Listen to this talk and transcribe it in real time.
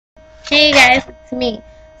Hey guys, it's me.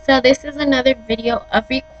 So this is another video of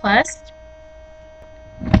request.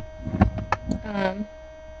 Who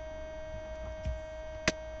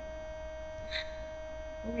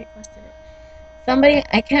requested it? Somebody,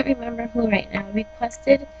 I can't remember who right now,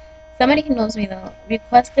 requested, somebody who knows me though,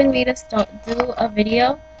 requested me to do a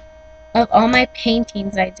video of all my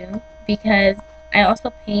paintings I do, because I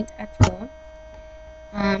also paint at school.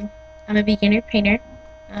 I'm a beginner painter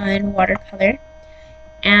in watercolor,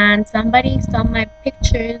 and somebody saw my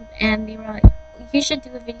pictures and they were like, you should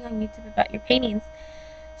do a video on YouTube about your paintings.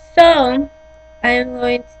 So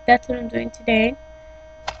that's what I'm doing today.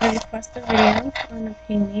 I request a video on a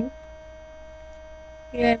painting.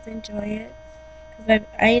 You guys enjoy it, because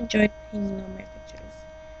I enjoyed painting all my pictures,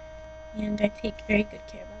 and I take very good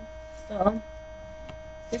care of them. So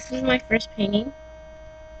this is my first painting.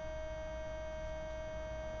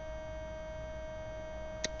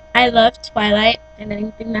 I love Twilight and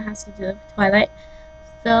anything that has to do with Twilight.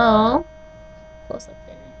 So close up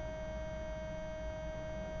there.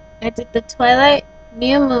 I did the Twilight,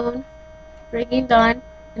 New Moon, Breaking Dawn,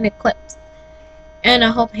 and Eclipse, and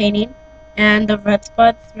a whole painting. And the red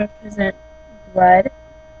spots represent blood.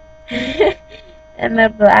 And the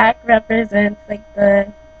black represents like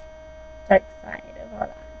the dark side of all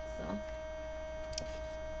that. So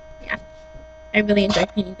yeah, I really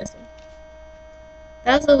enjoyed painting this one.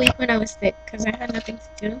 That was the week when I was sick because I had nothing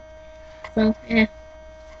to do. So yeah.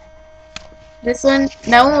 That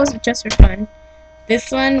one was just for fun. This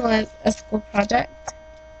one was a school project.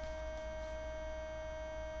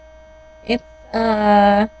 It's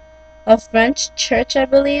a French church, I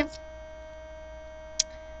believe.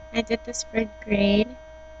 I did this for grade.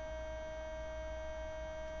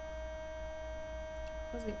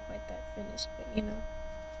 Wasn't quite that finished, but you know.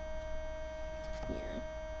 Yeah.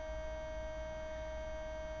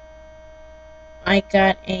 I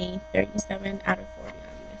got a 37 out of 40 on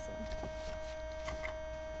this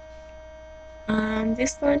one.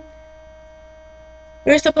 This one,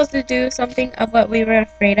 we were supposed to do something of what we were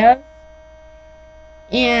afraid of.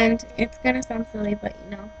 And it's gonna sound silly, but you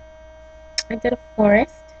know, I did a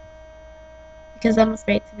forest because I'm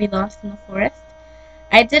afraid to be lost in the forest.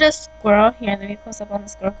 I did a squirrel. Here, let me close up on the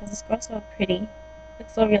squirrel because the squirrel's so pretty.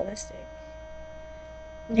 It's so realistic.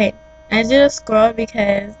 Okay, I did a squirrel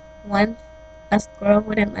because once a squirrel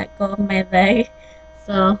wouldn't let go of my leg,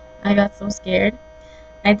 so I got so scared.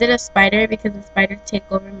 I did a spider because the spider took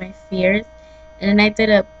over my fears. And then I did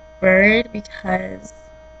a bird because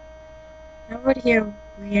I would hear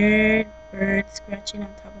weird birds scratching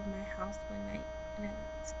on top of my house one night and I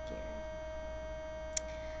got scared.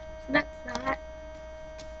 So that's that.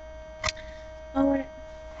 Oh,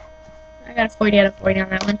 I got a 40 out of 40 on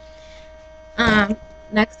that one.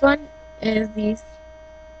 Next one is this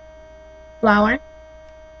flower.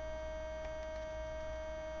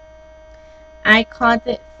 I called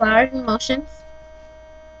it Flowers in Motions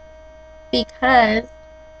because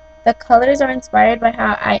the colors are inspired by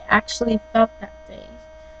how I actually felt that day.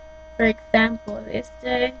 For example, this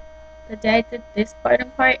day, the day I did this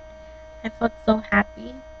bottom part, I felt so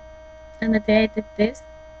happy. And the day I did this,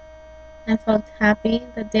 I felt happy.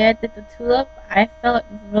 The day I did the tulip, I felt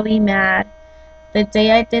really mad. The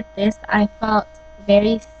day I did this, I felt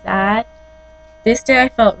very sad. This day I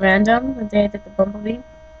felt random, the day I did the bumblebee.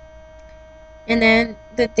 And then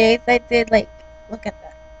the days I did, like, look at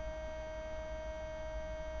that.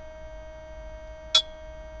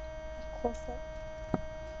 Close up.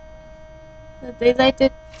 The days I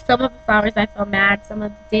did some of the flowers, I felt mad. Some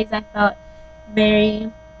of the days I felt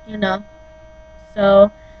very, you know.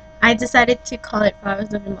 So I decided to call it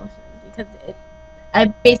Flowers of Emotion because I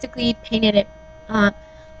basically painted it on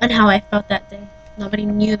how I felt that day. Nobody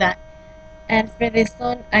knew that. And for this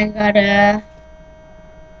one, I got a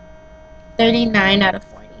 39 out of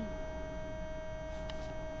 40.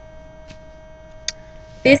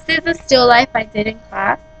 This is a still life I did in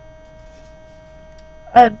class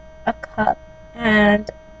of a cup and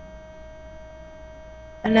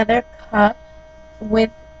another cup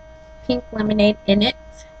with pink lemonade in it.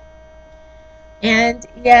 And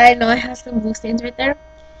yeah, I know it has some blue stains right there.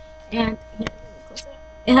 And here,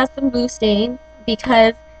 it has some blue stains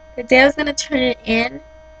because the day I was going to turn it in,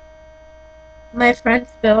 my friend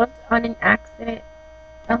spilled on an accident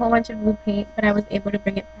a whole bunch of blue paint, but I was able to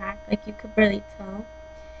bring it back. Like, you could barely tell.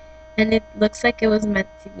 And it looks like it was meant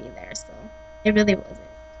to be there, so it really wasn't.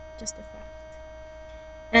 Just a fact.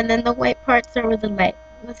 And then the white parts are where the light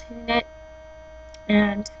was hitting it.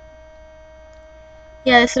 And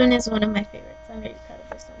yeah, this one is one of my favorites. I'm very proud of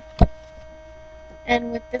this one.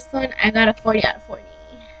 And with this one, I got a 40 out of 40.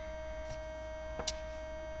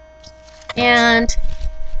 And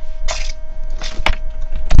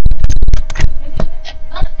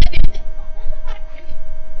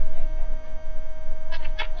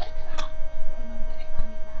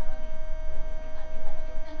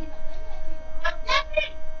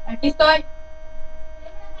Aquí estoy.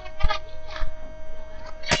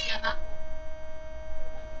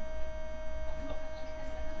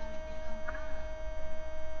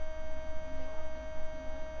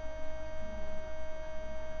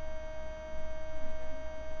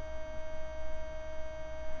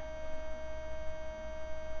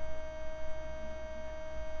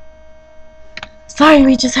 Sorry,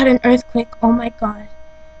 we just had an earthquake. Oh my god.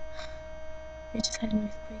 We just had an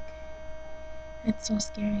earthquake. It's so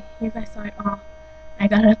scary. You guys saw it all. I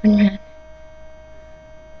got up and ran.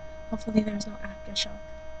 Hopefully there's no aftershock.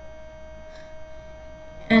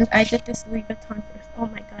 And I did this Louis Vuitton first. Oh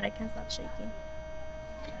my god, I can't stop shaking.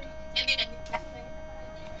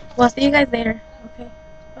 Well, see you guys later. Okay,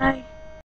 bye.